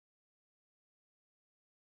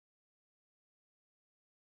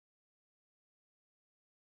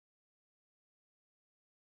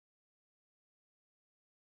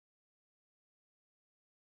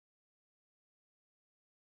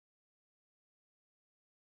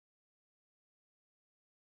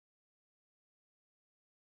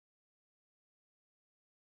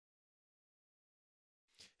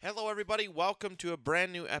Hello, everybody. Welcome to a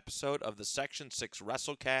brand new episode of the Section 6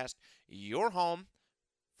 WrestleCast, your home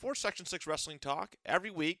for Section 6 Wrestling Talk every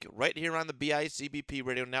week right here on the BICBP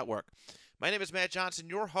Radio Network. My name is Matt Johnson,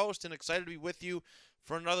 your host, and excited to be with you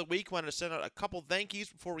for another week. Wanted to send out a couple thank yous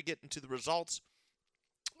before we get into the results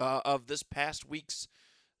of this past week's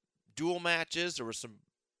dual matches. There were some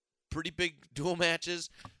pretty big dual matches,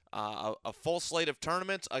 a full slate of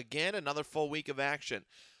tournaments, again, another full week of action.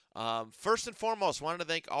 First and foremost, wanted to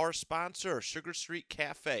thank our sponsor, Sugar Street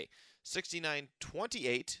Cafe,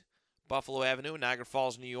 6928 Buffalo Avenue, Niagara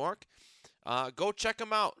Falls, New York. Go check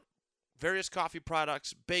them out. Various coffee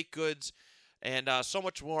products, baked goods, and so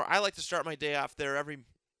much more. I like to start my day off there every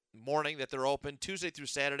morning that they're open, Tuesday through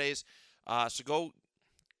Saturdays. So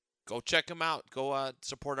go check them out. Go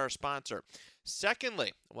support our sponsor.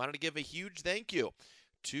 Secondly, I wanted to give a huge thank you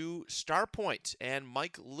to Starpoint and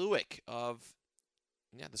Mike Lewick of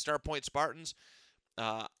the Starpoint Spartans.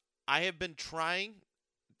 I have been trying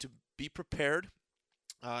to be prepared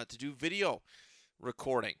to do video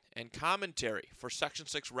recording and commentary for Section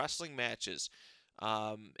 6 wrestling matches.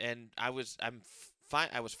 And I was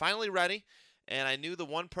finally ready, and I knew the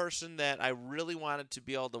one person that I really wanted to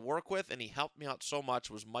be able to work with, and he helped me out so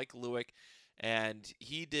much, was Mike Lewick. And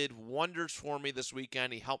he did wonders for me this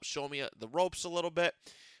weekend. He helped show me the ropes a little bit.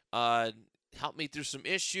 Helped me through some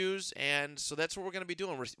issues, and so that's what we're going to be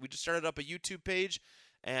doing. We just started up a YouTube page,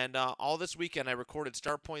 and all this weekend I recorded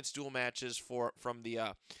Starpoint's dual matches from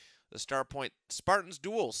the Starpoint Spartans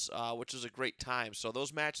duels, which is a great time. So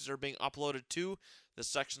those matches are being uploaded to the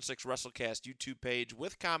Section 6 WrestleCast YouTube page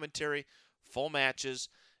with commentary, full matches,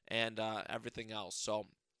 and everything else. So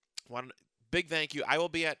one big thank you. I will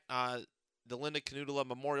be at the Linda Canutula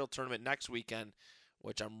Memorial Tournament next weekend,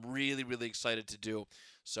 which I'm really, really excited to do.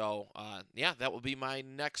 So, that will be my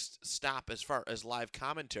next stop as far as live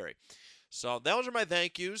commentary. So those are my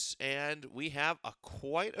thank yous, and we have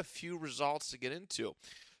quite a few results to get into.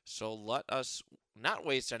 So let us not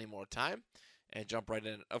waste any more time and jump right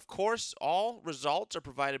in. Of course, all results are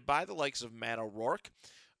provided by the likes of Matt O'Rourke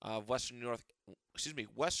of Western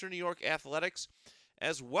New York Athletics,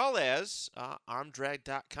 as well as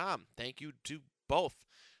armdrag.com. Thank you to both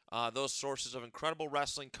those sources of incredible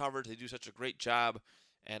wrestling coverage. They do such a great job,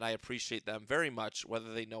 and I appreciate them very much,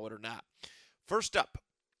 whether they know it or not. First up,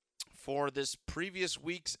 for this previous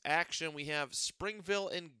week's action, we have Springville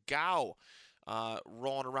and Gow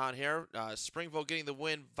rolling around here. Springville getting the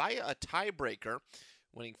win via a tiebreaker,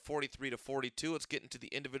 winning 43-42. Let's get into the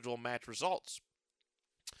individual match results.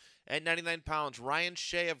 At 99 pounds, Ryan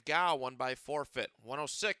Shea of Gow won by forfeit.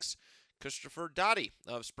 106, Christopher Dottie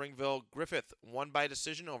of Springville Griffith won by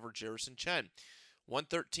decision over Jerison Chen.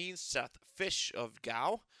 113, Seth Fish of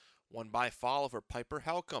Gow won by fall over Piper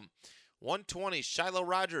Helcom. 120, Shiloh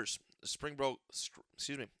Rogers, Springville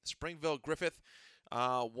Griffith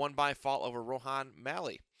won by fall over Rohan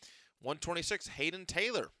Malley. 126, Hayden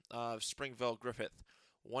Taylor of Springville Griffith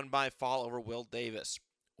won by fall over Will Davis.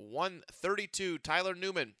 132, Tyler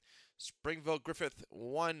Newman, Springville Griffith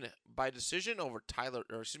won by decision over Taylor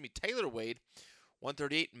Wade.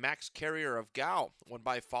 138, Max Carrier of Gow won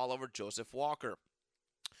by fall over Joseph Walker.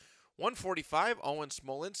 145, Owen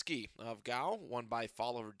Smolinski of Gow won by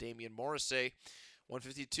fall over Damian Morrissey.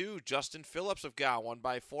 152, Justin Phillips of Gow won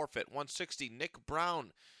by forfeit. 160, Nick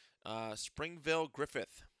Brown, Springville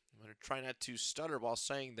Griffith. I'm going to try not to stutter while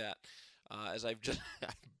saying that, as I've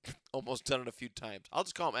almost done it a few times. I'll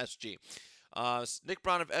just call him SG. Nick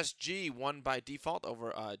Brown of SG won by default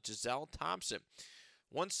over Giselle Thompson.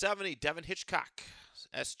 170, Devin Hitchcock,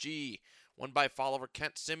 SG, won by fall over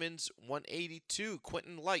Kent Simmons. 182,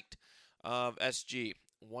 Quentin Light of SG,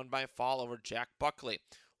 won by fall over Jack Buckley.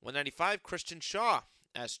 195, Christian Shaw,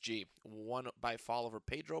 SG, won by fall over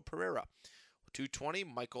Pedro Pereira. 220,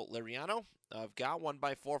 Michael Lariano of Gow, won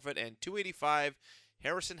by forfeit. And 285,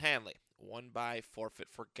 Harrison Hanley, won by forfeit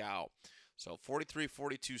for Gow. So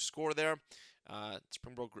 43-42 score there.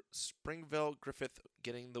 Springville Griffith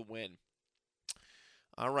getting the win.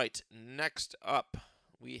 All right, next up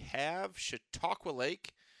we have Chautauqua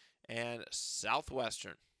Lake and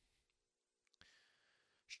Southwestern.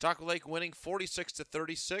 Chautauqua Lake winning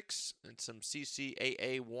 46-36 in some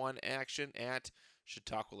CCAA 1 action at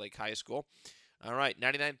Chautauqua Lake High School. All right,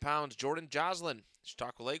 99 pounds, Jordan Joslin,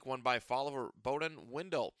 Chautauqua Lake, won by fall over Bowden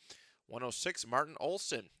Windle. 106, Martin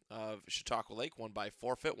Olson of Chautauqua Lake, won by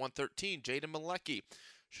forfeit. 113, Jaden Malecki,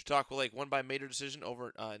 Chautauqua Lake, won by major decision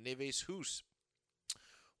over Neves Hoos.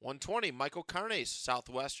 120, Michael Carnes,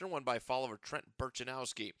 Southwestern, won by fall over Trent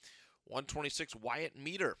Burchanowski. 126, Wyatt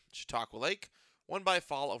Meter, Chautauqua Lake, won by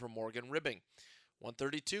fall over Morgan Ribbing.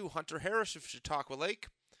 132, Hunter Harris of Chautauqua Lake,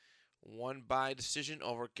 won by decision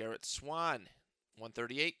over Garrett Swan.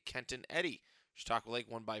 138, Kenton Eddy. Chautauqua Lake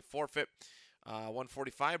won by forfeit.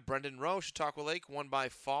 145, Brendan Rowe. Chautauqua Lake won by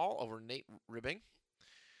fall over Nate Ribbing.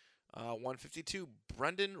 152,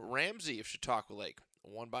 Brendan Ramsey of Chautauqua Lake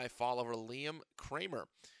won by fall over Liam Kramer.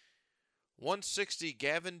 160,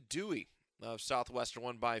 Gavin Dewey of Southwestern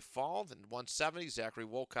won by fall. Then 170, Zachary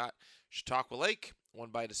Wolcott, Chautauqua Lake won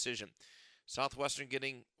by decision. Southwestern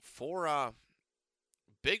getting 4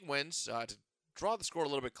 big wins to draw the score a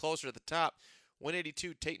little bit closer at the top.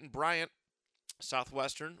 182, Tayton Bryant.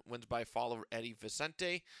 Southwestern wins by fall over Eddie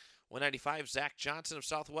Vicente. 195, Zach Johnson of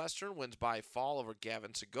Southwestern wins by fall over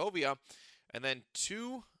Gavin Segovia. And then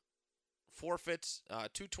 2 forfeits,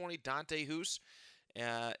 220, Dante Hoos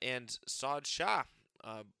and Saad Shah,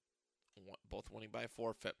 both winning by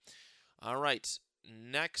forfeit. All right,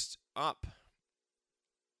 next up,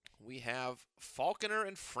 we have Falconer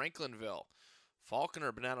and Franklinville.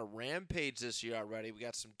 Falconer been on a rampage this year already. We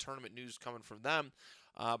got some tournament news coming from them.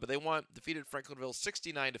 But they defeated Franklinville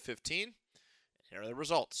 69-15. Here are the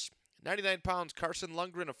results. 99 pounds, Carson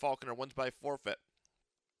Lundgren of Falconer wins by forfeit.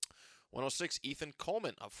 106, Ethan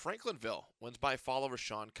Coleman of Franklinville wins by fall over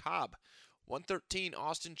Sean Cobb. 113,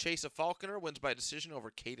 Austin Chase of Falconer wins by decision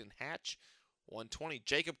over Caden Hatch. 120,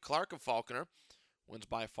 Jacob Clark of Falconer wins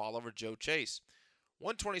by fall over Joe Chase.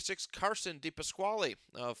 126, Carson DePasquale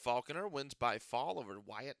of Falconer wins by fall over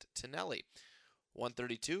Wyatt Tonelli.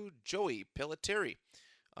 132, Joey Pelletieri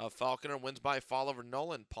of Falconer wins by fall over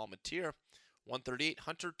Nolan Palmatier. 138,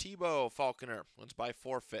 Hunter Tebow of Falconer wins by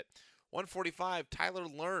forfeit. 145, Tyler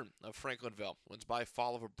Learn of Franklinville wins by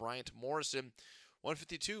fall over Bryant Morrison.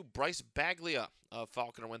 152, Bryce Baglia of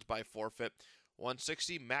Falconer wins by forfeit.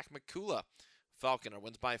 160, Mac McCula, Falconer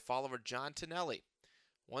wins by fall over John Tonelli.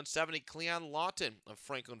 170, Cleon Lawton of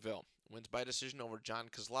Franklinville wins by decision over John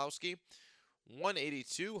Kozlowski.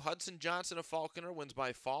 182, Hudson Johnson of Falconer wins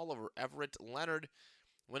by fall over Everett Leonard.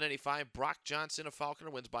 195, Brock Johnson of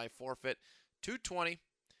Falconer wins by forfeit. 220,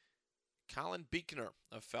 Colin Beekner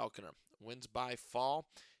of Falconer wins by fall.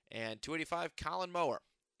 And 285, Colin Mower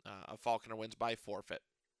of Falconer wins by forfeit.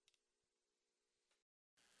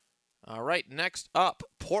 All right, next up,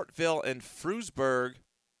 Portville and Frewsburg.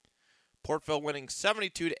 Portville winning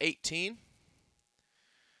 72-18.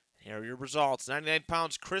 Here are your results. 99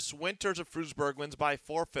 pounds, Chris Winters of Frewsburg wins by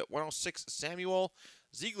forfeit. 106, Samuel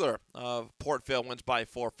Ziegler of Portville wins by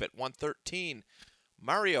forfeit. 113,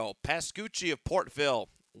 Mario Pascucci of Portville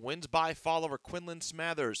wins by fall over Quinlan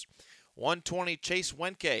Smathers. 120, Chase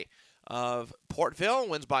Wenke of Portville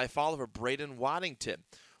wins by fall over Braden Waddington.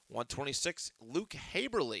 126, Luke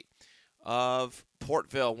Haberly of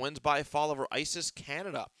Portville wins by fall over Isis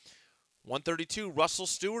Canada. 132, Russell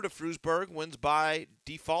Stewart of Frewsburg wins by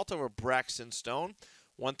default over Braxton Stone.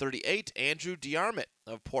 138, Andrew DeArmit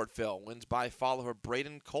of Portville wins by fall over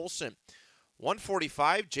Braden Colson.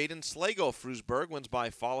 145, Jaden Slago of Frewsburg wins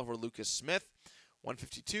by fall over Lucas Smith.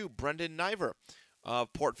 152, Brendan Niver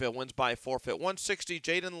of Portville wins by forfeit. 160,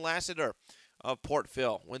 Jaden Lassiter of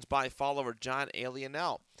Portville wins by fall over John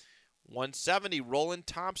Alienel. 170, Roland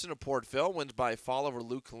Thompson of Portville wins by fall over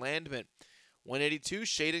Luke Landman. 182,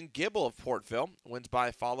 Shaden Gibble of Portville wins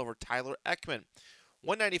by fall over Tyler Ekman.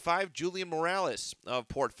 195, Julian Morales of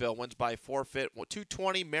Portville wins by forfeit.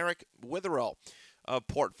 220, Merrick Witherow of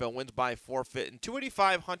Portville wins by forfeit. And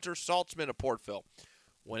 285, Hunter Saltzman of Portville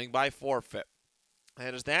winning by forfeit.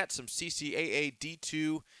 That is that. Some CCAA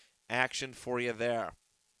D2 action for you there.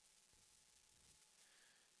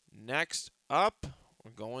 Next up,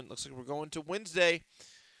 looks like we're going to Wednesday.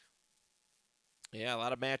 Yeah, a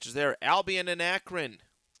lot of matches there. Albion and Akron.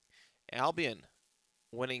 Albion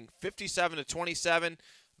winning 57-27,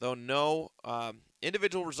 though no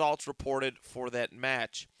individual results reported for that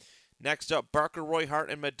match. Next up, Barker Royhart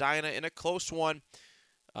and Medina in a close one.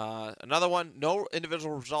 Another one, no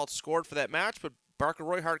individual results scored for that match, but Barker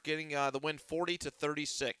Royhart getting the win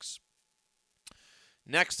 40-36.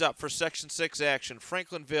 Next up for Section 6 action,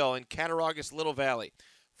 Franklinville and Cattaraugus Little Valley.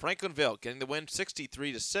 Franklinville getting the win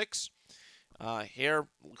 63-6. Here,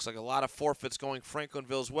 looks like a lot of forfeits going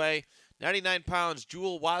Franklinville's way. 99 pounds,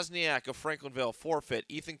 Jewel Wozniak of Franklinville, forfeit.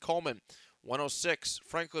 Ethan Coleman, 106,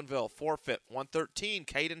 Franklinville, forfeit. 113,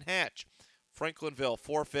 Caden Hatch, Franklinville,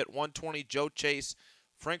 forfeit. 120, Joe Chase,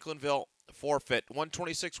 Franklinville, forfeit.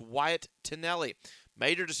 126, Wyatt Tonelli,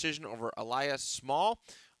 major decision over Elias Small,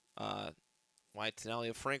 Wyatt Tonelli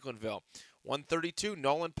of Franklinville. 132,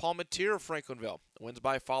 Nolan Palmatier of Franklinville, wins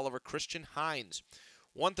by fall over Christian Hines.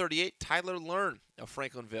 138, Tyler Learn of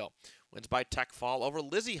Franklinville wins by tech fall over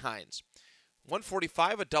Lizzie Hines.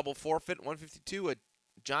 145, a double forfeit. 152, a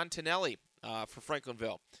John Tonelli for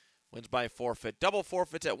Franklinville wins by forfeit. Double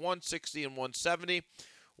forfeits at 160 and 170.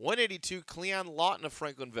 182, Cleon Lawton of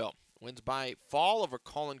Franklinville wins by fall over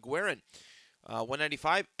Colin Guerin.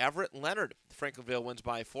 195, Everett Leonard. Franklinville wins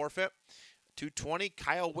by forfeit. 220,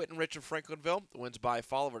 Kyle Wittenrich of Franklinville wins by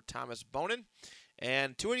fall over Thomas Bonin.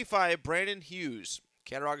 And 285, Brandon Hughes,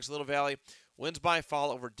 Cattaraugus Little Valley, wins by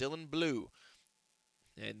fall over Dylan Blue.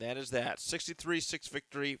 And that is that. 63-6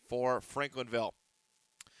 victory for Franklinville.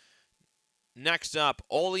 Next up,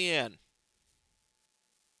 Olean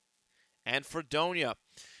and Fredonia.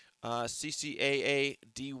 CCAA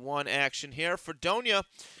D1 action here. Fredonia,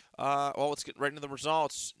 let's get right into the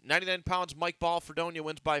results. 99 pounds, Mike Ball, Fredonia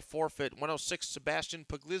wins by forfeit. 106, Sebastian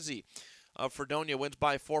Puglisi of Fredonia wins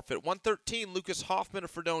by forfeit. 113, Lucas Hoffman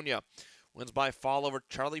of Fredonia wins by fall over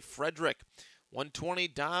Charlie Frederick. 120,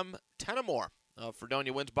 Dom Tenamore of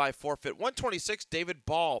Fredonia wins by forfeit. 126, David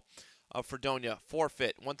Ball of Fredonia,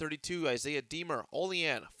 forfeit. 132, Isaiah Deemer,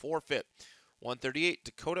 Olean, forfeit. 138,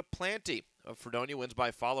 Dakota Planty of Fredonia wins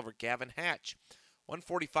by fall over Gavin Hatch.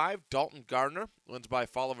 145, Dalton Gardner wins by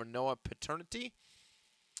fall over Noah Paternity.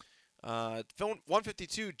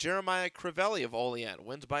 152, Jeremiah Crivelli of Olean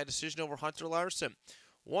wins by decision over Hunter Larson.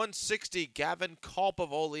 160, Gavin Culp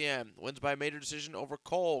of Olean wins by major decision over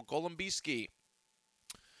Cole Golombiski.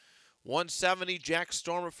 170, Jack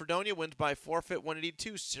Storm of Fredonia wins by forfeit.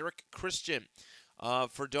 182, Sirik Christian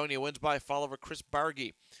of Fredonia wins by fall over Chris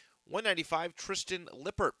Bargy. 195, Tristan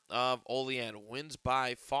Lippert of Olean wins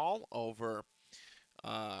by fall over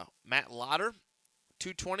Matt Lotter.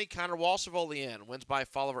 220, Connor Walsh of Olean wins by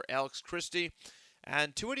fall over Alex Christie.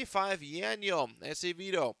 And 285, Yanyo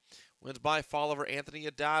Acevedo wins by fall over Anthony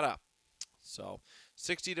Adada. So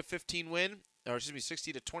 60-15 win,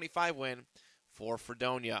 60-25 win for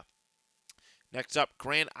Fredonia. Next up,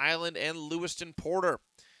 Grand Island and Lewiston Porter.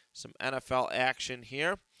 Some NFL action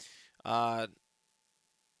here.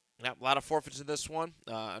 Not a lot of forfeits in this one,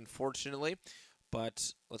 unfortunately.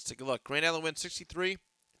 But let's take a look. Grand Island wins 63-21.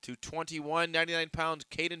 99 pounds,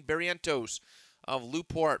 Caden Barrientos of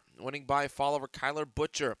Lew-Port winning by fall over Kyler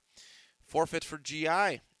Butcher. Forfeits for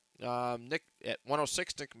GI. Nick at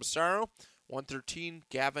 106, Nick Massaro. 113,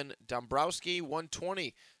 Gavin Dombrowski.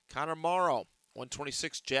 120, Connor Morrow.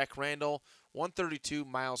 126, Jack Randall. 132,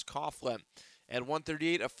 Miles Coughlin. At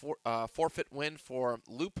 138, a forfeit win for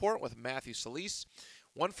Lew-Port with Matthew Solis.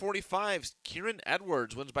 145, Kieran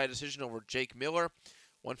Edwards wins by decision over Jake Miller.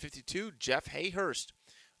 152, Jeff Hayhurst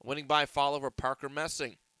winning by fall over Parker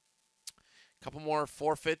Messing. A couple more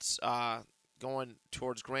forfeits going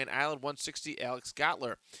towards Grand Island. 160, Alex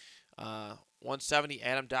Gottler. 170,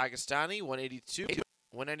 Adam D'Agostani. 182,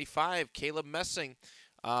 195, Caleb Messing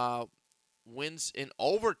wins in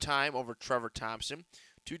overtime over Trevor Thompson.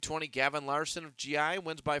 220, Gavin Larson of GI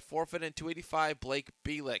wins by forfeit. And 285, Blake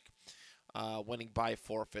Bielik winning by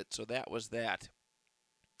forfeit. So that was that.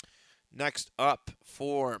 Next up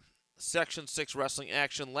for Section 6 wrestling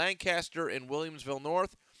action, Lancaster and Williamsville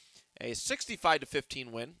North. A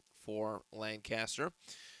 65-15 win for Lancaster.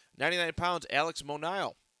 99 pounds, Alex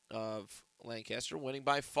Monile of Lancaster winning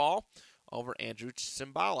by fall over Andrew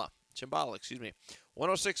Chimbala.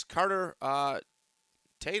 106, Carter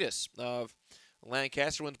Tatus of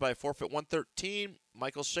Lancaster wins by forfeit. 113,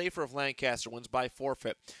 Michael Schaefer of Lancaster wins by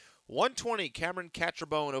forfeit. 120, Cameron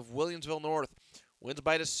Catrabone of Williamsville North wins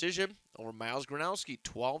by decision over Miles Gronowski,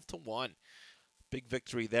 12-1. Big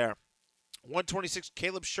victory there. 126,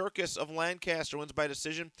 Caleb Shurkis of Lancaster wins by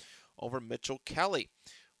decision over Mitchell Kelly.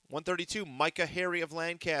 132, Micah Harry of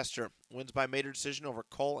Lancaster wins by major decision over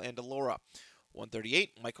Cole Andalora.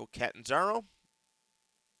 138, Michael Catanzaro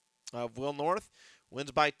of Will North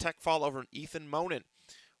wins by tech fall over Ethan Monin.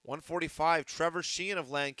 145, Trevor Sheehan of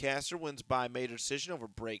Lancaster wins by major decision over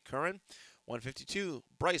Bray Curran. 152,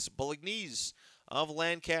 Bryce Bolognese of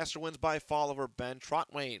Lancaster wins by fall over Ben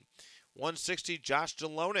Trotwain. 160, Josh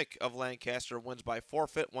Delonik of Lancaster wins by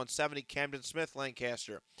forfeit. 170, Camden Smith,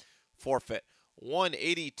 Lancaster, forfeit.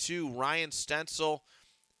 182, Ryan Stencil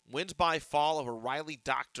wins by fall over Riley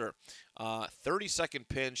Doctor. 30-second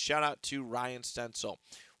pin. Shout out to Ryan Stencil.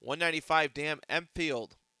 195, Dan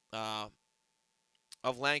Empfield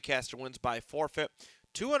of Lancaster wins by forfeit.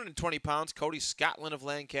 220 pounds, Cody Scotland of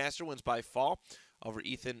Lancaster wins by fall over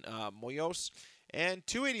Ethan Moyos. And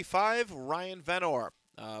 285, Ryan Venor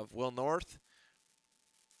of Will North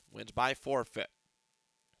wins by forfeit.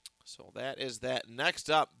 So that is that. Next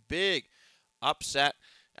up, big upset.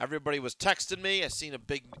 Everybody was texting me. I seen a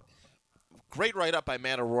great write-up by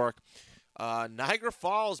Matt O'Rourke. Niagara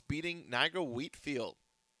Falls beating Niagara Wheatfield.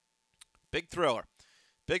 Big thriller.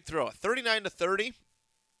 39-30.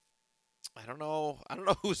 I don't know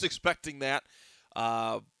who's expecting that,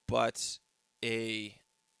 but a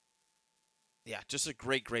Yeah, just a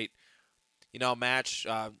great, match.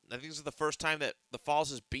 I think this is the first time that the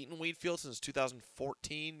Falls has beaten Wheatfield since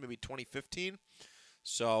 2014, maybe 2015.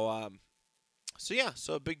 So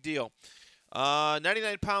a big deal.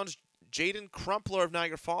 99 pounds, Jaden Crumpler of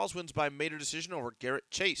Niagara Falls wins by major decision over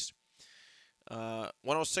Garrett Chase.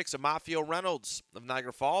 106, Amafio Reynolds of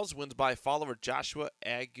Niagara Falls wins by fall over Joshua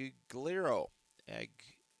Aguilero.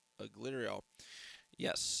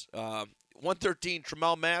 Yes. 113,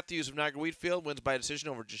 Tremel Matthews of Niagara Wheatfield wins by decision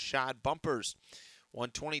over Jashad Bumpers.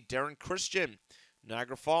 120, Darren Christian,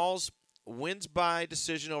 Niagara Falls, wins by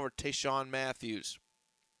decision over Tayshawn Matthews.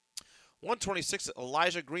 126,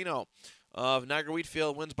 Elijah Greeno of Niagara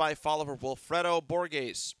Wheatfield wins by fall over Wilfredo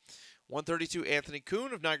Borges. 132, Anthony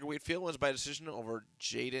Kuhn of Niagara Wheatfield wins by decision over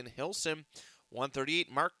Jaden Hilson.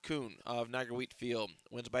 138, Mark Kuhn of Niagara Wheatfield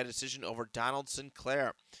wins by decision over Donald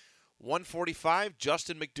Sinclair. 145,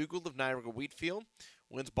 Justin McDougall of Niagara Wheatfield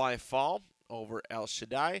wins by fall over El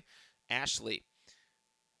Shaddai Ashley.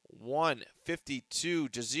 152,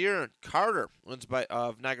 Jazir Carter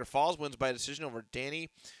of Niagara Falls wins by decision over Danny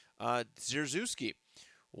Zierzewski.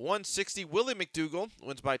 160, Willie McDougall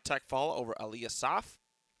wins by tech fall over Ali Asaf.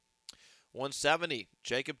 170,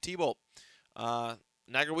 Jacob Thibault.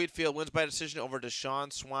 Niagara Wheatfield wins by decision over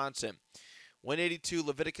Deshaun Swanson. 182,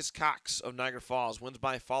 Leviticus Cox of Niagara Falls wins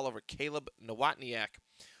by fall over Caleb Nowotniak.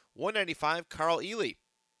 195, Carl Ely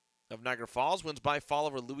of Niagara Falls wins by fall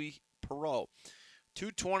over Louis Perot.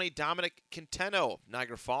 220, Dominic Quinteno of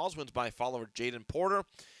Niagara Falls wins by fall over Jaden Porter.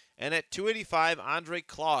 And at 285, Andre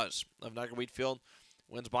Claus of Niagara Wheatfield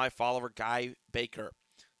wins by fall over Guy Baker.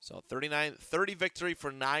 So 39-30 victory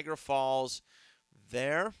for Niagara Falls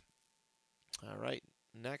there. All right,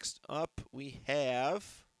 next up we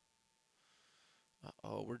have...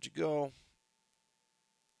 where'd you go?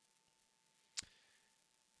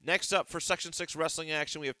 Next up for Section 6 wrestling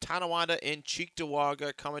action, we have Tonawanda and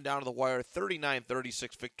Cheektowaga coming down to the wire.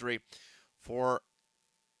 39-36 victory for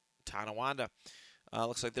Tonawanda.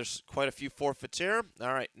 Looks like there's quite a few forfeits here.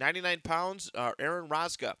 All right, 99 pounds, Aaron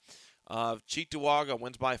Rosga of Cheektowaga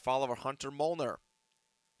wins by fall over Hunter Molnar.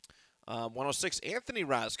 106, Anthony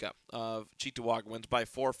Rosga of Cheektowaga wins by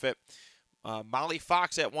forfeit. Molly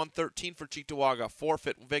Fox at 113 for Cheektowaga,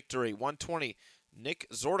 forfeit victory. 120, Nick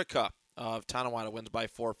Zordica of Tonawanda wins by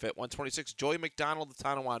forfeit. 126, Joey McDonald of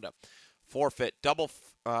Tonawanda, forfeit. Double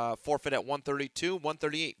forfeit at 132.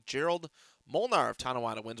 138, Gerald Molnar of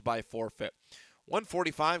Tonawanda wins by forfeit.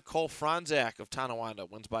 145, Cole Franzak of Tonawanda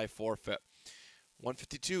wins by forfeit.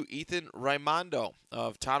 152, Ethan Raimondo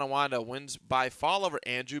of Tonawanda wins by fall over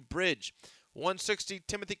Andrew Bridge. 160,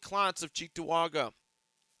 Timothy Klontz of Cheektowaga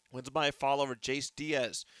wins by a fall over Jace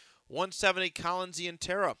Diaz. 170, Colin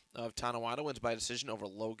Zientara of Tonawanda wins by decision over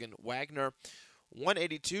Logan Wagner.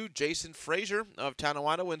 182, Jason Frazier of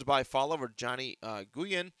Tonawanda wins by fall over Johnny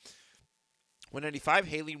Guyen. 195,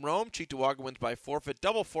 Haley Rome, Cheektowaga wins by forfeit.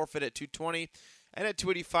 Double forfeit at 220. And at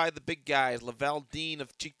 285, the big guys, Lavelle Dean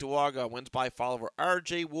of Cheektowaga wins by fall over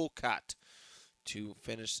R.J. Woolcott to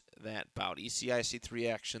finish that bout. ECIC 3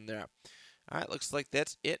 action there. All right, looks like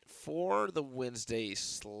that's it for the Wednesday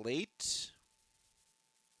slate.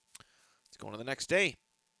 Let's go on to the next day.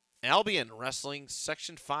 Albion wrestling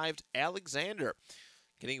Section 5's Alexander,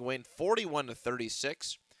 getting a win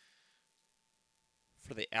 41-36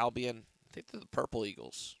 for the Albion. I think they're the Purple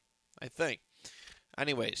Eagles. I think.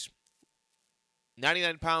 Anyways,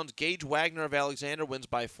 99 pounds, Gage Wagner of Alexander wins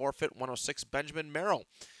by forfeit. 106, Benjamin Merrill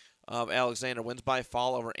of Alexander wins by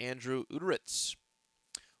fall over Andrew Uderitz.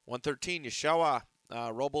 113, Yeshua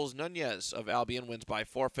Robles Nunez of Albion wins by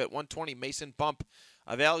forfeit. 120, Mason Bump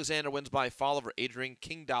of Alexander wins by fall over Adrian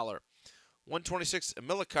Kingdollar. 126,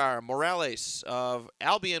 Amilcar Morales of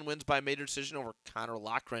Albion wins by major decision over Connor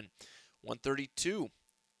Loughran. 132,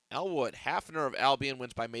 Elwood Hafner of Albion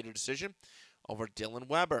wins by major decision over Dylan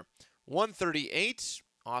Weber. 138,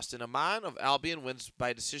 Austin Amon of Albion wins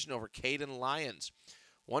by decision over Caden Lyons.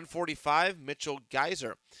 145, Mitchell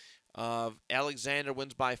Geyser of Alexander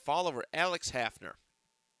wins by fall over Alex Hafner.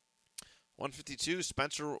 152,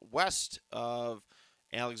 Spencer West of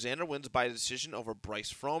Alexander wins by decision over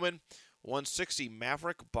Bryce Froman. 160,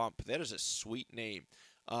 Maverick Bump, that is a sweet name,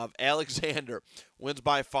 of Alexander wins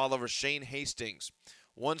by fall over Shane Hastings.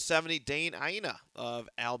 170, Dane Aina of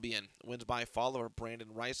Albion wins by fall over Brandon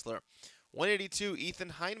Reisler. 182, Ethan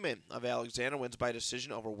Heineman of Alexander wins by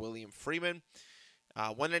decision over William Freeman.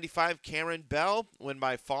 195, Cameron Bell wins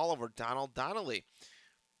by fall over Donald Donnelly.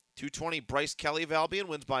 220, Bryce Kelly of Albion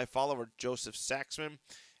wins by fall over Joseph Saxman.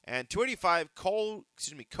 And 285,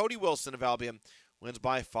 Cody Wilson of Albion wins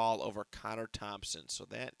by fall over Connor Thompson. So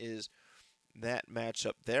that is that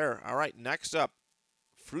matchup there. All right, next up,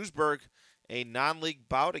 Frewsburg a non-league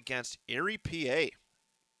bout against Erie, PA.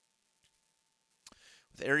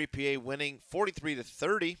 With Erie, PA winning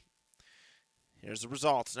 43-30. Here's the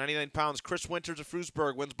results. 99 pounds, Chris Winters of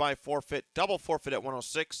Frewsburg wins by forfeit. Double forfeit at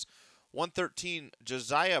 106. 113,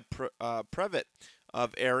 Josiah Previtt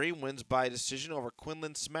of Erie wins by decision over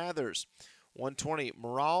Quinlan Smathers. 120,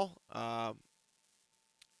 Morale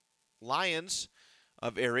Lyons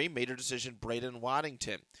of Erie made her decision Braden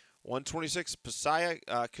Waddington. 126, Pasaya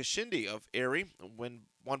Kashindi of Erie won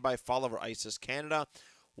by fall over Isis Canada.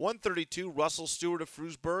 132, Russell Stewart of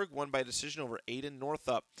Frewsburg won by decision over Aiden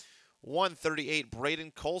Northup. 138,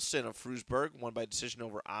 Braden Colson of Frewsburg won by decision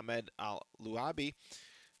over Ahmed Al-Luabi.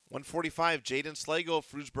 145, Jaden Slago of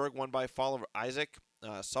Frewsburg won by fall over Isaac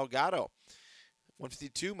Salgado.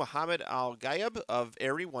 152, Muhammad Al-Gayab of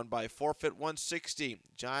Erie won by forfeit. 160,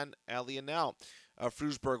 John Alionel of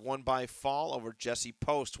Frewsburg won by fall over Jesse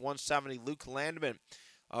Post. 170, Luke Landman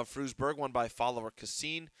of Frewsburg won by fall over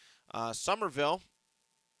Cassine Somerville.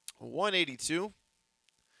 182,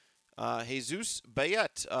 Jesus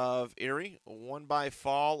Bayet of Erie won by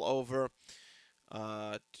fall over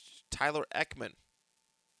Tyler Ekman.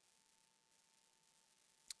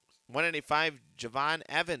 185, Javon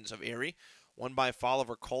Evans of Erie won by fall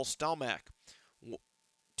over Cole Stelmack.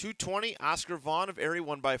 220, Oscar Vaughn of Erie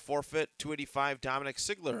won by forfeit. 285, Dominic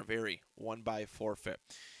Sigler of Erie won by forfeit.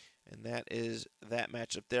 And that is that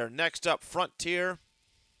matchup there. Next up, Frontier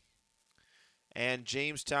and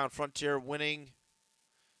Jamestown. Frontier winning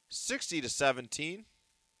 60-17.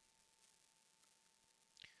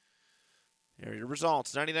 Here are your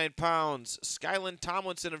results. 99 pounds, Skyland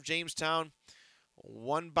Tomlinson of Jamestown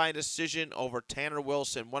won by decision over Tanner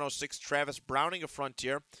Wilson. 106, Travis Browning of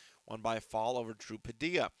Frontier won by fall over Drew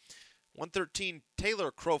Padilla. 113,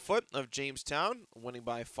 Taylor Crowfoot of Jamestown winning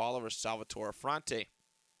by fall over Salvatore Fronte.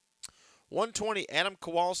 120, Adam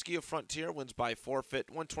Kowalski of Frontier wins by forfeit.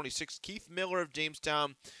 126, Keith Miller of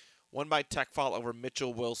Jamestown won by tech fall over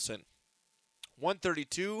Mitchell Wilson.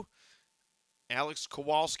 132, Alex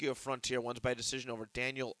Kowalski of Frontier wins by decision over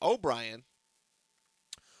Daniel O'Brien.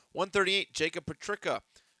 138, Jacob Petricka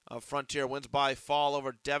of Frontier wins by fall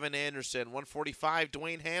over Devin Anderson. 145,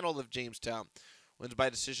 Dwayne Hanold of Jamestown wins by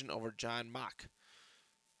decision over John Mock.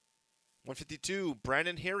 152,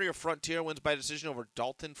 Brandon Harry of Frontier wins by decision over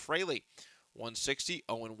Dalton Fraley. 160,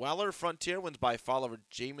 Owen Weller Frontier wins by fall over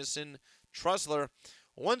Jamison Trusler.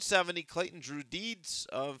 170, Clayton Drew Deeds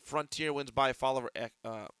of Frontier wins by fall over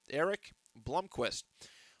Eric Blumquist.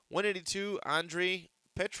 182, Andre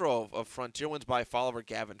Petrov of Frontier wins by fall over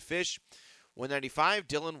Gavin Fish. 195,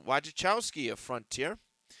 Dylan Wojciechowski of Frontier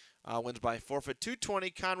wins by forfeit.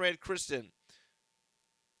 220, Conrad Kristen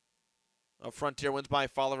of Frontier wins by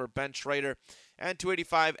fall over Ben Schrader. And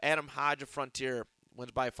 285, Adam Hodge of Frontier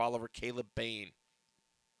wins by fall over Caleb Bain.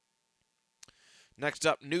 Next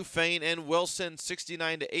up, Newfane and Wilson,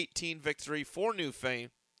 69-18 victory for Newfane.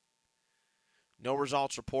 No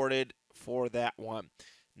results reported for that one.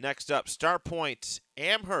 Next up, Star Point,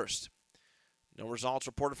 Amherst. No results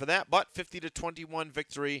reported for that, but 50-21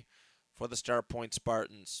 victory for the Star Point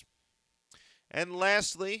Spartans. And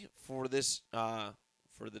lastly, for this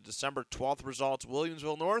for the December 12th results,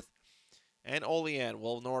 Williamsville North and Olean.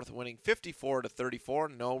 Will North winning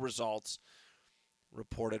 54-34. No results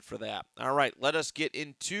reported for that. All right, let us get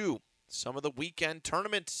into some of the weekend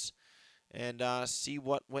tournaments and see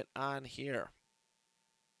what went on here.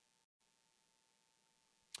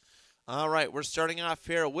 All right, we're starting off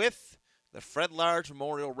here with the Fred Large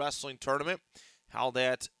Memorial Wrestling Tournament held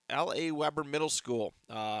at L.A. Weber Middle School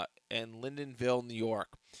in Lindenville, New York.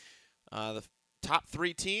 The top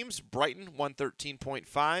three teams, Brighton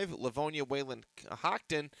 113.5, Livonia Wayland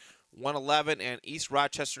Hockton 111, and East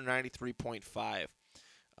Rochester 93.5.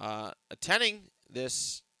 Attending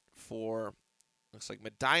this for, looks like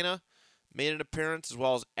Medina made an appearance, as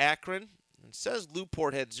well as Akron. It says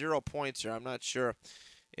Newport had 0 points here. I'm not sure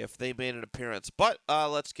if they made an appearance. But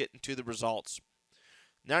let's get into the results.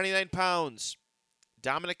 99 pounds,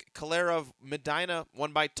 Dominic Calera of Medina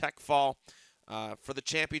won by tech fall for the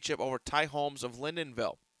championship over Ty Holmes of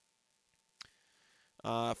Lindenville.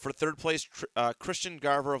 For third place, Christian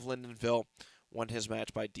Garver of Lindenville won his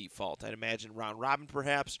match by default. I'd imagine round robin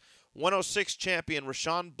perhaps. 106 champion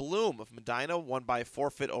Rashawn Bloom of Medina won by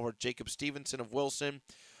forfeit over Jacob Stevenson of Wilson.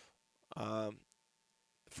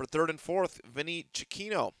 For third and fourth, Vinny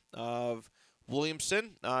Cicchino of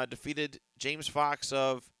Williamson defeated James Fox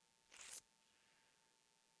of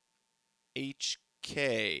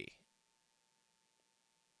HK.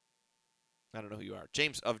 I don't know who you are.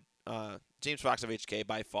 James Fox of HK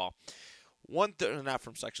by fall. Not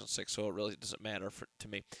from Section 6, so it really doesn't matter to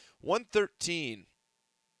me. 113,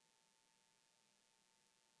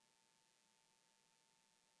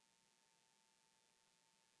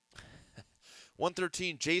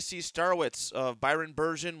 113, J.C. Starowitz of Byron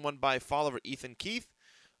Bergen, won by fall over Ethan Keith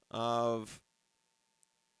of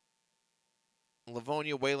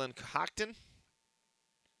Livonia Wayland Cockton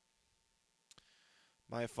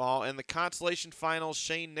by fall. And the consolation finals,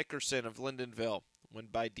 Shane Nickerson of Lindenville, won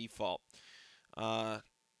by default.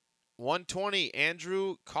 120,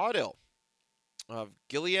 Andrew Caudill of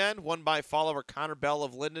Gilead, won by fall over Connor Bell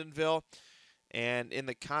of Lindenville. And in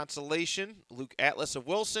the consolation, Luke Atlas of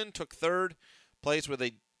Wilson took third place with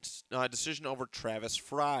a decision over Travis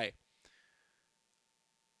Fry.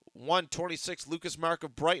 126, Lucas Mark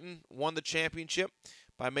of Brighton won the championship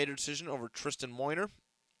by major decision over Tristan Moyner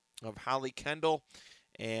of Holly Kendall.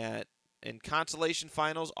 And in consolation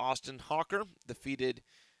finals, Austin Hawker defeated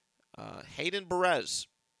Hayden Perez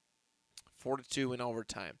 4-2 in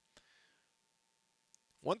overtime.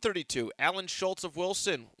 132, Alan Schultz of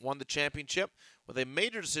Wilson won the championship with a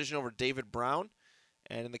major decision over David Brown.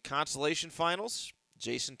 And in the consolation finals,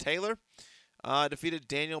 Jason Taylor defeated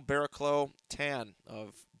Daniel Barraclough Tan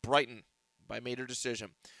of Brighton by major decision.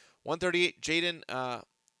 138, Jaden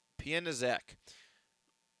Pianizek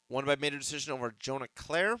won by major decision over Jonah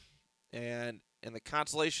Clare. And in the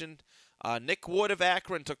consolation, Nick Wood of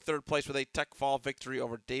Akron took third place with a tech fall victory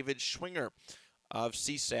over David Schwinger of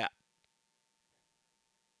CSAT.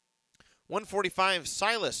 145,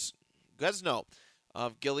 Silas Guzno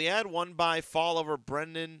of Gilead won by fall over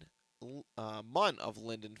Brendan Munn of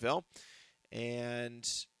Lindenville. And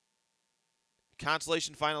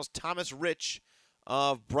consolation finals, Thomas Rich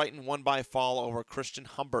of Brighton won by fall over Christian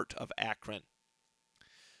Humbert of Akron.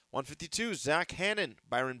 152, Zach Hannon,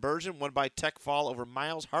 Byron Bergen won by tech fall over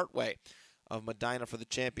Miles Hartway of Medina for the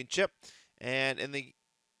championship. And in the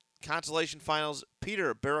consolation finals,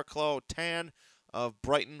 Peter Barraclough Tan of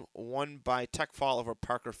Brighton won by tech fall over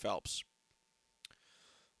Parker Phelps.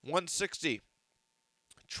 160,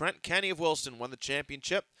 Trent Kenny of Wilson won the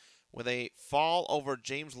championship with a fall over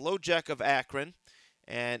James Lojek of Akron.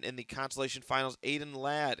 And in the consolation finals, Aiden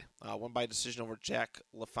Ladd won by decision over Jack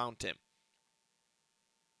LaFountain.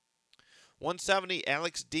 170,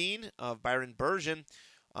 Alex Dean of Byron Bergen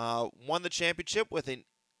won the championship with a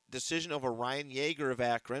decision over Ryan Yeager of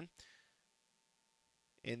Akron.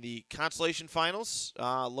 In the consolation finals,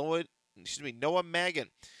 Noah Magan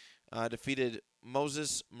defeated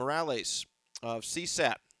Moses Morales of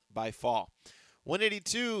CSAT by fall.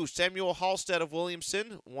 182, Samuel Halstead of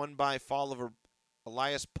Williamson won by fall over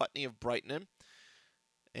Elias Putney of Brighton.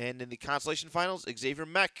 And in the consolation finals, Xavier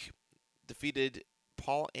Meck defeated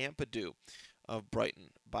Paul Ampadu of Brighton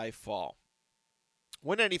by fall.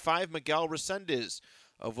 195, Miguel Resendez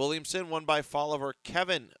of Williamson won by fall over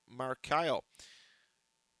Kevin Marcayo.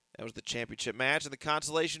 That was the championship match. In the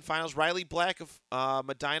consolation finals, Riley Black of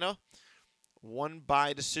Medina won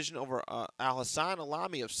by decision over Al-Hassan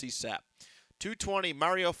Alami of CSAP. 220,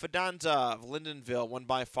 Mario Fidanza of Lindenville won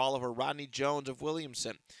by fall over Rodney Jones of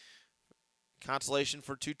Williamson. Consolation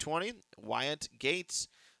for 220, Wyatt Gates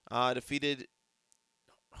defeated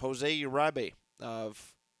Jose Urabe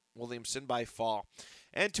of Williamson by fall.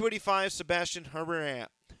 And 285, Sebastian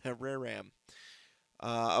Herreram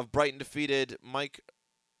of Brighton defeated Mike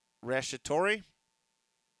Rashatori.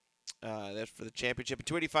 That's for the championship. In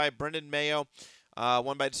 285, Brendan Mayo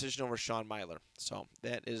won by decision over Sean Myler. So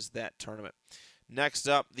that is that tournament. Next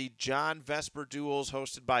up, the John Vesper Duels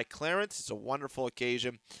hosted by Clarence. It's a wonderful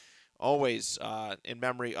occasion. Always in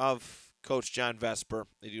memory of Coach John Vesper.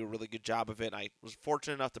 They do a really good job of it. I was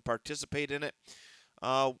fortunate enough to participate in it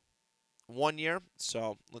 1 year.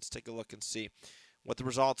 So let's take a look and see what the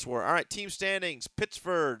results were. All right, team standings.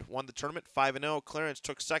 Pittsford won the tournament 5-0. Clarence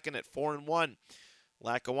took second at 4-1.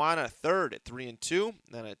 Lackawanna third at 3-2.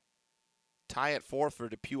 Then a tie at 4 for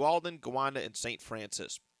Depew-Alden, Gowanda, and St.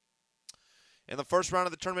 Francis. In the first round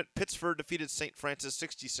of the tournament, Pittsford defeated St. Francis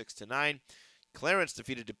 66-9. Clarence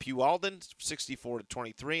defeated Depew-Alden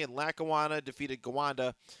 64-23, and Lackawanna defeated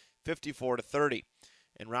Gowanda 54-30.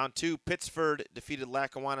 In round 2, Pittsford defeated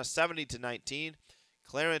Lackawanna 70-19.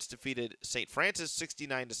 Clarence defeated St. Francis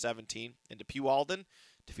 69-17, and Depew-Alden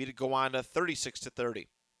defeated Gowanda 36-30.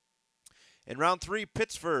 In round 3,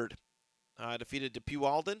 Pittsford defeated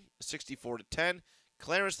Depew-Alden 64-10.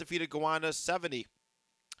 Clarence defeated Gowanda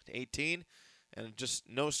 70-18, and just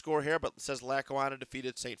no score here, but it says Lackawanna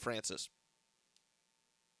defeated St. Francis.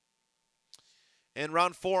 In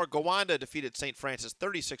round 4, Gowanda defeated St. Francis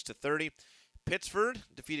 36-30. Pittsford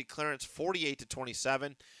defeated Clarence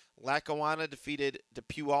 48-27. Lackawanna defeated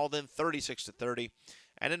Depew-Alden 36-30.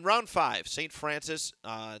 And in round 5, St. Francis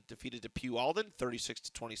defeated Depew-Alden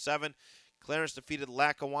 36-27. Clarence defeated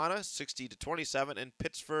Lackawanna 60-27, and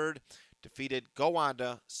Pittsford defeated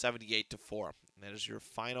Gowanda 78-4. And that is your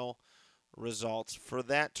final results for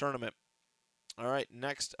that tournament. All right,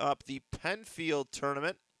 next up, the Penfield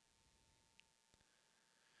tournament.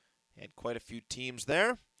 Had quite a few teams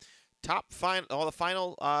there. The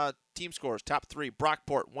final team scores. Top three: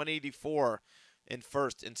 Brockport 184 in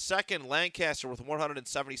first. In second, Lancaster with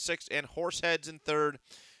 176, and Horseheads in third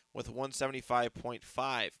with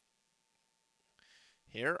 175.5.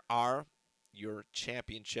 Here are your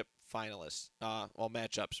championship finalists.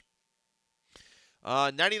 Matchups.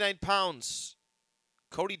 99 pounds.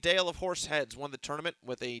 Cody Dale of Horseheads won the tournament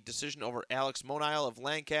with a decision over Alex Monile of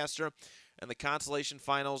Lancaster. In the consolation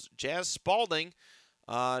finals, Jazz Spalding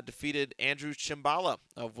defeated Andrew Chimbala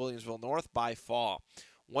of Williamsville North by fall.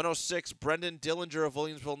 106, Brendan Dillinger of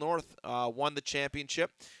Williamsville North won the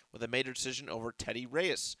championship with a major decision over Teddy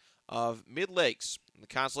Reyes of Mid Lakes. In the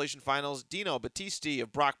consolation finals, Dino Battisti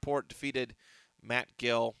of Brockport defeated Matt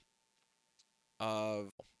Gill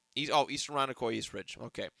of Eastern Ronacoy East Ridge.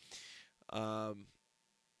 Okay.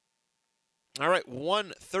 All right,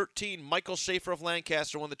 113, Michael Schaefer of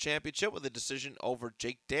Lancaster won the championship with a decision over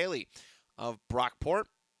Jake Daly of Brockport.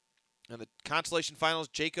 In the consolation finals,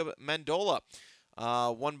 Jacob Mendola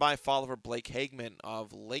won by fall over Blake Hagman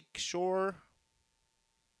of Lakeshore.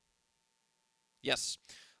 Yes,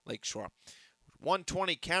 Lakeshore.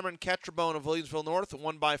 120, Cameron Ketrabone of Williamsville North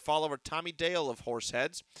won by fall over Tommy Dale of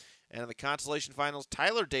Horseheads. And in the consolation finals,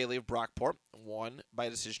 Tyler Daly of Brockport won by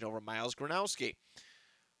decision over Miles Gronowski.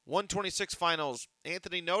 126 finals,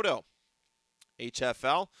 Anthony Noto,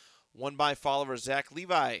 HFL, won by fall over Zach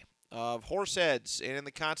Levi of Horseheads. And in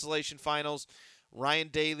the consolation finals, Ryan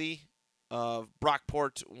Daly of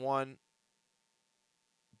Brockport won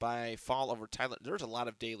by fall over Tyler. There's a lot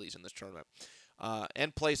of Dalys in this tournament.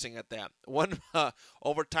 And placing at that. One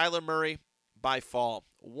over Tyler Murray by fall.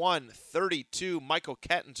 132, Michael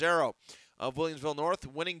Catanzaro of Williamsville North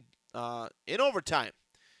winning in overtime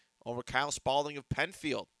over Kyle Spalding of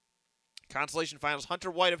Penfield. Consolation finals,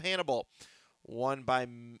 Hunter White of Hannibal won by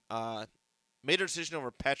major decision over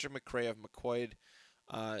Patrick McCray of McQuaid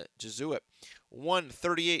Jesuit.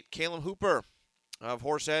 138, Caleb Hooper of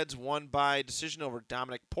Horseheads won by decision over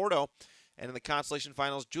Dominic Porto. And in the consolation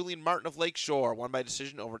finals, Julian Martin of Lakeshore won by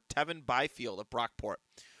decision over Tevin Byfield of Brockport.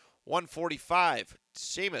 145,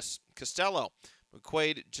 Seamus Costello,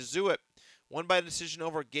 McQuaid Jesuit won by decision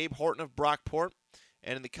over Gabe Horton of Brockport.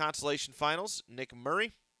 And in the consolation finals, Nick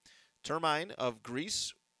Murray, Termine of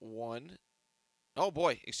Greece won. Oh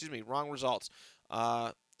boy, wrong results.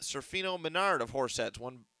 Serfino Menard of Horseheads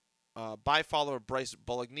won by fall over Bryce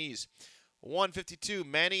Bolognese. 152,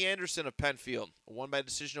 Manny Anderson of Penfield won by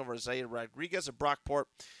decision over Isaiah Rodriguez of Brockport.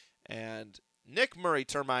 And Nick Murray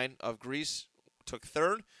Termine of Greece took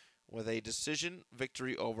third with a decision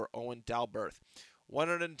victory over Owen Dalberth.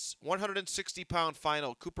 160-pound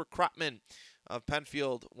final, Cooper Kropman of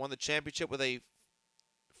Penfield won the championship with a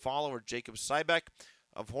fall over Jacob Sybeck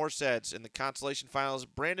of Horseheads. In the consolation finals,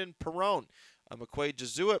 Brandon Perrone of McQuaid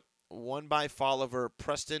Jesuit won by fall over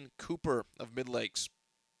Preston Cooper of Mid Lakes.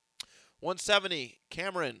 170,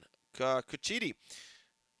 Cameron Cucchiti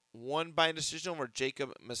won by decision over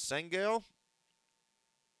Jacob Masengale.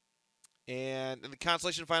 And in the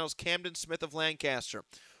consolation finals, Camden Smith of Lancaster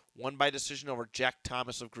won by decision over Jack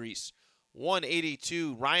Thomas of Greece.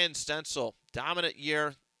 182, Ryan Stencil, dominant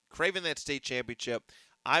year, craving that state championship.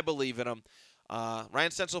 I believe in him.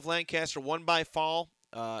 Ryan Stencil of Lancaster won by fall,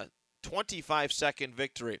 25-second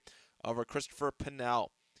victory over Christopher Pinnell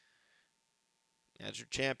as your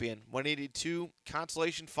champion. 182,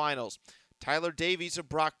 consolation finals. Tyler Davies of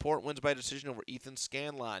Brockport wins by decision over Ethan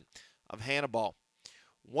Scanlon of Hannibal.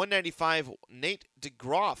 195, Nate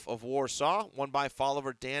DeGroff of Warsaw won by fall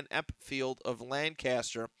over Dan Epfield of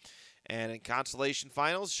Lancaster. And in consolation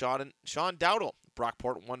finals, Sean Dowdle,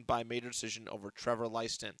 Brockport won by major decision over Trevor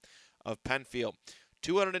Lyston of Penfield.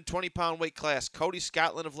 220-pound weight class, Cody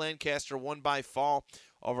Scotland of Lancaster won by fall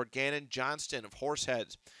over Gannon Johnston of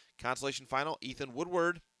Horseheads. Consolation final, Ethan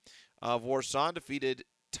Woodward of Warsaw defeated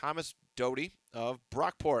Thomas Doty of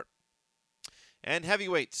Brockport. And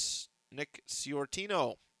heavyweights, Nick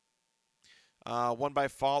Ciortino won by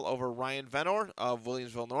fall over Ryan Venor of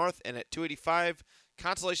Williamsville North. And at 285,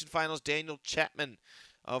 consolation finals, Daniel Chapman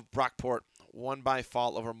of Brockport won by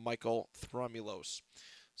fall over Michael Thromulos.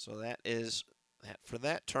 So that is that for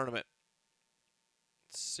that tournament.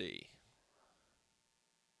 Let's see.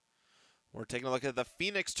 We're taking a look at the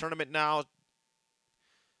Phoenix tournament now.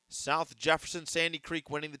 South Jefferson Sandy Creek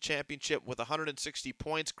winning the championship with 160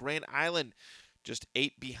 points. Grand Island just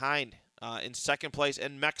 8 behind in second place.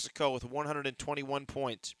 And Mexico with 121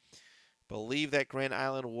 points. Believe that Grand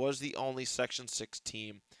Island was the only Section 6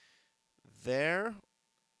 team there.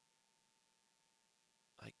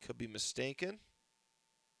 I could be mistaken.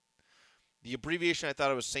 The abbreviation, I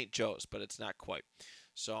thought it was St. Joe's, but it's not quite.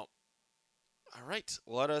 So, all right,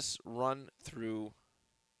 let us run through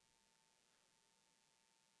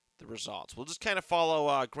the results. We'll just kind of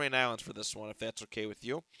follow Grand Islands for this one, if that's okay with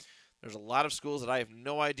you. There's a lot of schools that I have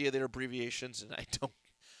no idea their abbreviations, and I don't,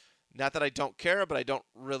 not that I don't care, but I don't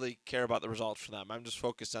really care about the results for them. I'm just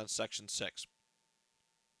focused on Section 6.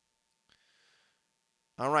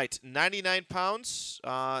 All right, 99 pounds.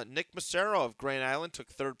 Nick Massaro of Grand Island took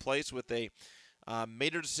third place with a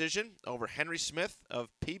major decision over Henry Smith of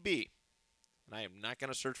PB. And I am not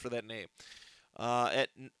going to search for that name. At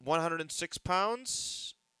 106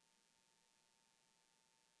 pounds,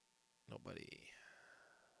 nobody.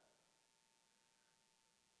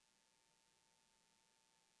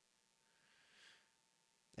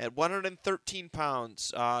 At 113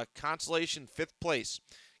 pounds, consolation fifth place.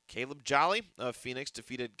 Caleb Jolly of Phoenix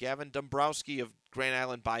defeated Gavin Dombrowski of Grand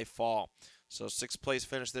Island by fall. So sixth place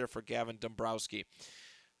finish there for Gavin Dombrowski.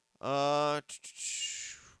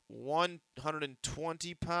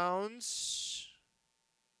 120 pounds.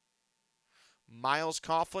 Miles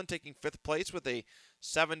Coughlin taking fifth place with a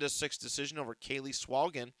 7-6 decision over Kaylee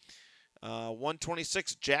Swalgan.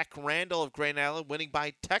 126, Jack Randall of Grand Island winning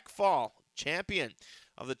by tech fall, champion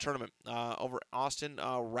of the tournament over Austin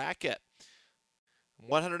Rackett.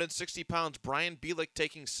 160 pounds, Brian Bielick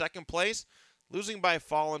taking second place, losing by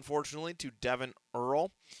fall, unfortunately, to Devin Earl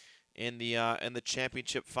in the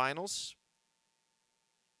championship finals.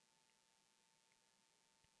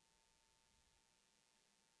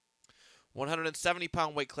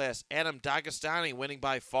 £170 weight class, Adam D'Agostani winning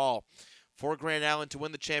by fall for Grand Island to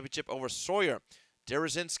win the championship over Sawyer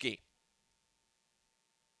Derazinski.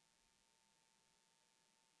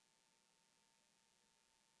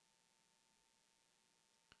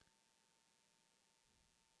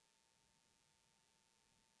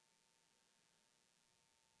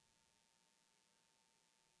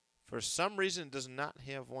 For some reason, it does not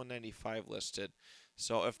have 195 listed.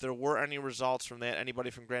 So if there were any results from that,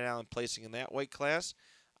 anybody from Grand Island placing in that weight class,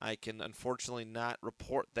 I can unfortunately not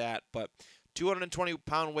report that. But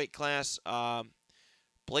 220-pound weight class,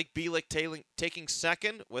 Blake Bielick taking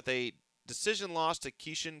second with a decision loss to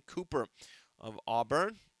Keishan Cooper of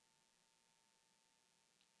Auburn.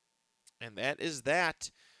 And that is that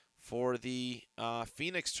for the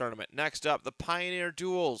Phoenix tournament. Next up, the Pioneer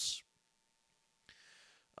Duels.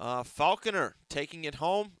 Falconer taking it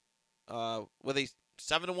home with a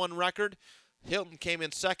 7-1 record. Hilton came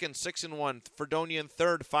in second, 6-1. Fredonia in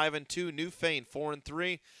third, 5-2. Newfane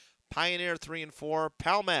 4-3. Pioneer 3-4.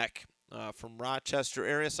 Palmac from Rochester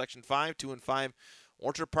area, Section 5, 2-5.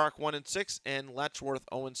 Orchard Park 1-6, and Letchworth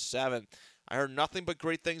 0-7. I heard nothing but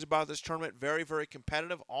great things about this tournament. Very, very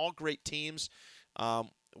competitive. All great teams,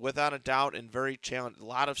 without a doubt, and very challenging. A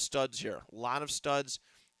lot of studs here. A lot of studs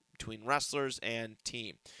between wrestlers and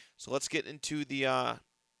team. So let's get into the,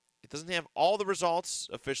 it doesn't have all the results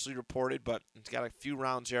officially reported, but it's got a few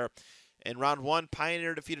rounds here. In round one,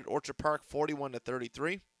 Pioneer defeated Orchard Park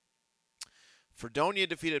 41-33. Fredonia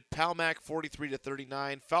defeated Palmac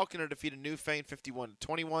 43-39. Falconer defeated Newfane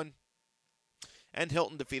 51-21. And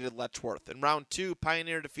Hilton defeated Letchworth. In round two,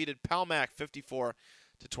 Pioneer defeated Palmac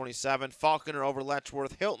 54-27. Falconer over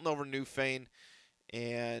Letchworth. Hilton over Newfane.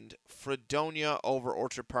 And Fredonia over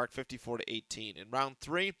Orchard Park 54-18. In round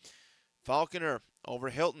three, Falconer over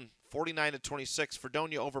Hilton 49-26.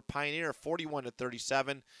 Fredonia over Pioneer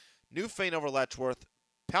 41-37. Newfane over Letchworth.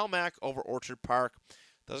 Palmac over Orchard Park.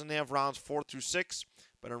 Doesn't have rounds 4 through 6,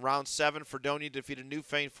 but in round 7, Fredonia defeated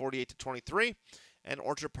Newfane 48-23, and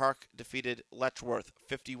Orchard Park defeated Letchworth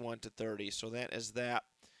 51-30. So that is that.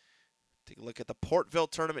 Take a look at the Portville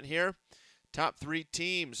tournament here. Top three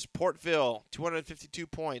teams: Portville, 252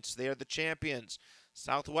 points. They are the champions.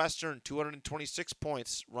 Southwestern, 226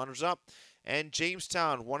 points, runners-up. And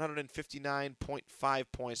Jamestown, 159.5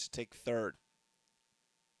 points to take third.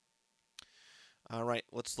 All right,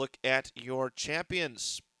 let's look at your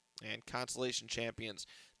champions and consolation champions.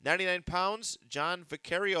 99 pounds, John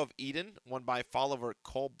Vicario of Eden, won by fall over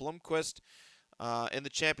Cole Blomquist. In the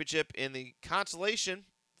championship, in the consolation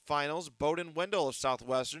finals, Bowden Wendell of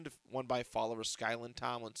Southwestern won by fall over Skyland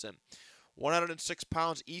Tomlinson. 106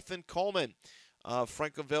 pounds, Ethan Coleman of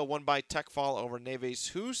Franklinville won by tech fall over Neves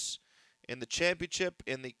Hoos. In the championship,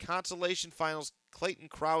 in the consolation finals, Clayton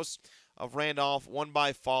Krause of Randolph won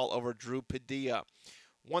by fall over Drew Padilla.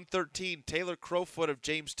 113, Taylor Crowfoot of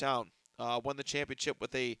Jamestown won the championship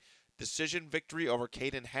with a decision victory over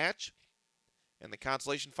Caden Hatch. In the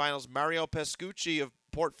consolation finals, Mario Pescucci of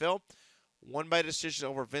Portville won by decision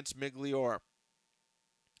over Vince Migliore.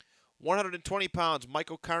 120 pounds,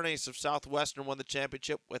 Michael Carnes of Southwestern won the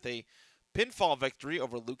championship with a pinfall victory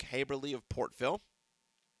over Luke Haberly of Portville.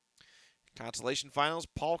 Consolation finals,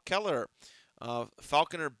 Paul Keller of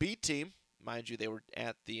Falconer B team. Mind you, they were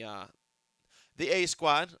at the A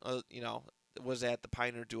squad, was at the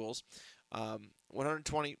Pioneer Duels.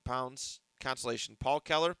 120 pounds consolation. Paul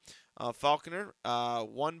Keller, Falconer,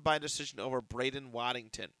 won by decision over Braden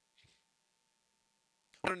Waddington.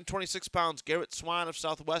 126 pounds, Garrett Swan of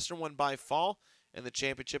Southwestern won by fall in the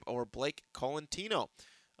championship over Blake Colantino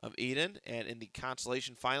of Eden. And in the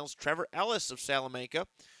consolation finals, Trevor Ellis of Salamanca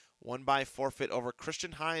won by forfeit over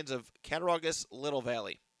Christian Hines of Cattaraugus Little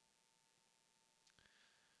Valley.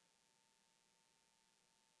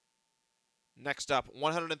 Next up,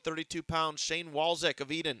 132 pounds, Shane Walczyk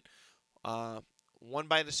of Eden won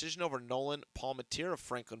by decision over Nolan Palmatier of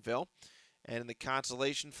Franklinville. And in the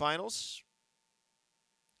consolation finals,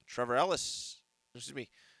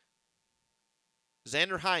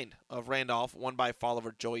 Xander Hind of Randolph won by fall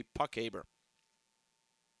over Joey Puckhaber.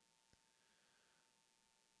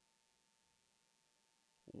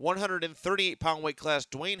 £138 weight class,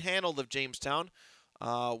 Dwayne Hanold of Jamestown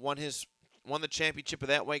won the championship of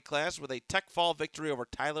that weight class with a tech fall victory over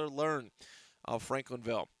Tyler Learn of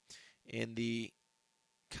Franklinville. In the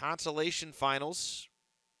consolation finals,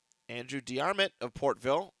 Andrew DeArmond of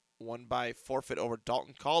Portville won by forfeit over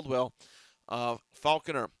Dalton Caldwell of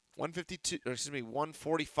Falconer.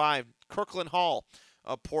 145. Kirkland Hall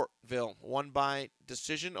of Portville won by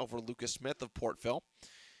decision over Lucas Smith of Portville.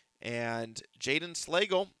 And Jaden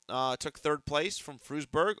Slagle took third place from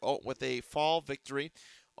Frewsburg with a fall victory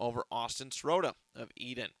over Austin Srota of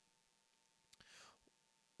Eden.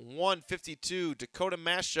 152. Dakota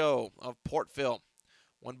Masho of Portville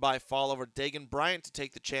won by fall over Dagan Bryant to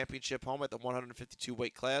take the championship home at the 152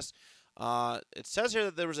 weight class. It says here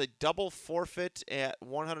that there was a double forfeit at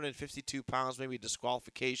 152 pounds, maybe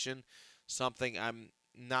disqualification, something. I'm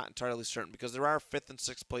not entirely certain because there are 5th and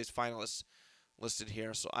 6th place finalists listed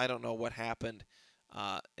here, so I don't know what happened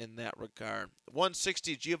in that regard.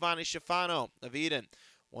 160, Giovanni Schifano of Eden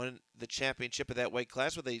won the championship of that weight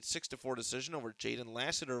class with a 6-4 decision over Jaden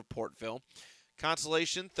Lassiter of Portville.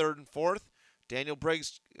 Consolation, 3rd and 4th. Daniel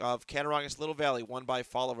Briggs of Cattaraugus Little Valley won by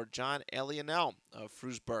fall over John Elionel of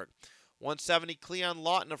Frewsburg. 170, Cleon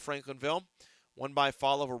Lawton of Franklinville won by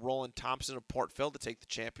fall over Roland Thompson of Portville to take the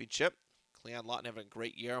championship. Cleon Lawton having a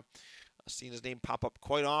great year. I've seen his name pop up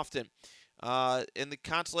quite often. In the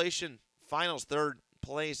consolation finals, 3rd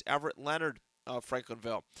place, Everett Leonard of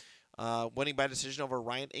Franklinville, winning by decision over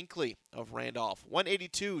Ryan Inkley of Randolph.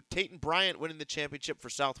 182, Tayton Bryant winning the championship for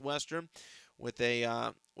Southwestern with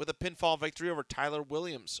a pinfall victory over Tyler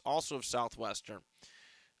Williams, also of Southwestern.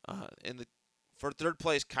 For 3rd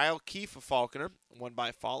place, Kyle Keefe of Falconer won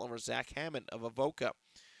by fall over Zach Hammond of Avoca.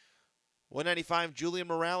 195, Julian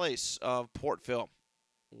Morales of Portville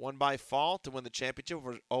won by fall to win the championship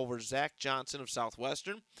over Zach Johnson of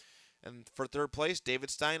Southwestern. And for 3rd place, David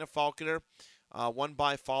Stein of Falconer won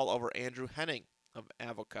by fall over Andrew Henning of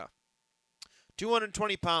Avoca.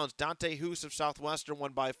 220 pounds, Dante Hoos of Southwestern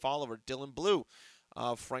won by fall over Dylan Blue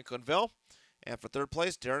of Franklinville. And for 3rd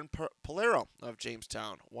place, Darren Polero of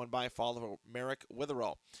Jamestown won by fall over Merrick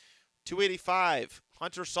Witherell. 285,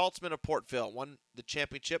 Hunter Saltzman of Portville won the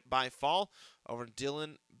championship by fall over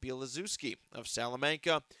Dylan Bielazewski of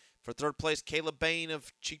Salamanca. For 3rd place, Caleb Bain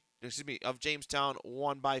of Jamestown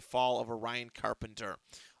won by fall over Ryan Carpenter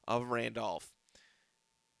of Randolph.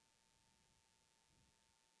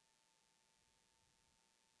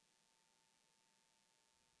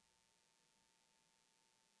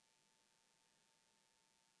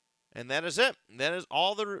 And that is it. That is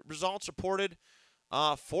all the results reported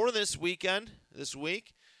for this week.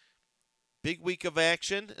 Big week of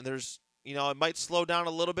action. And there's, it might slow down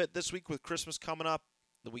a little bit this week with Christmas coming up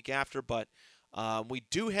the week after. But we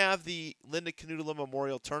do have the Linda Canoodle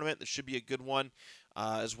Memorial Tournament. This should be a good one,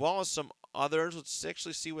 as well as some others. Let's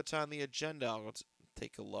actually see what's on the agenda. Let's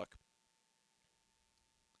take a look.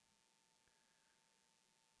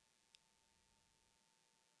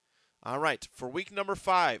 All right, for week number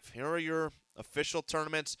 5, here are your official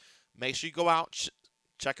tournaments. Make sure you go out,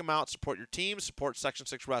 check them out, support your team, support Section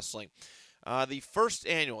 6 Wrestling. The first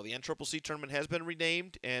annual, the NCCC tournament, has been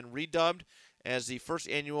renamed and redubbed as the first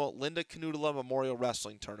annual Linda Canoodle Memorial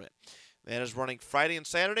Wrestling Tournament. That is running Friday and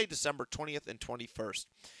Saturday, December 20th and 21st.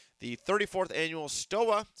 The 34th annual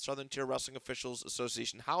STOA, Southern Tier Wrestling Officials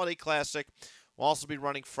Association Holiday Classic, will also be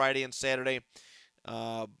running Friday and Saturday.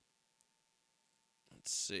 Let's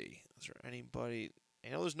see. Is there anybody? I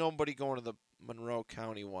know there's nobody going to the Monroe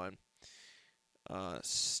County one.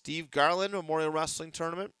 Steve Garland Memorial Wrestling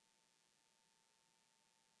Tournament.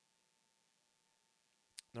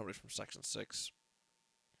 Nobody from Section 6.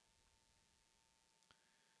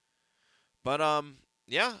 But,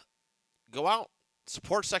 yeah, go out,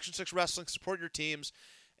 support Section 6 Wrestling, support your teams,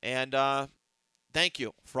 and thank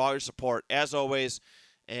you for all your support, as always.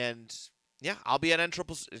 And, yeah, I'll be at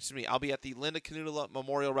I'll be at the Linda Canutula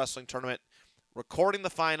Memorial Wrestling Tournament, recording the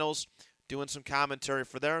finals, doing some commentary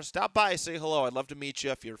for there. Stop by, say hello. I'd love to meet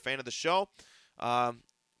you if you're a fan of the show.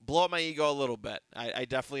 Blow up my ego a little bit. I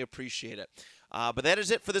definitely appreciate it. But that is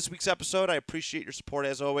it for this week's episode. I appreciate your support,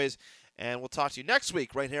 as always. And we'll talk to you next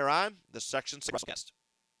week right here on the Section 6 WrestleCast.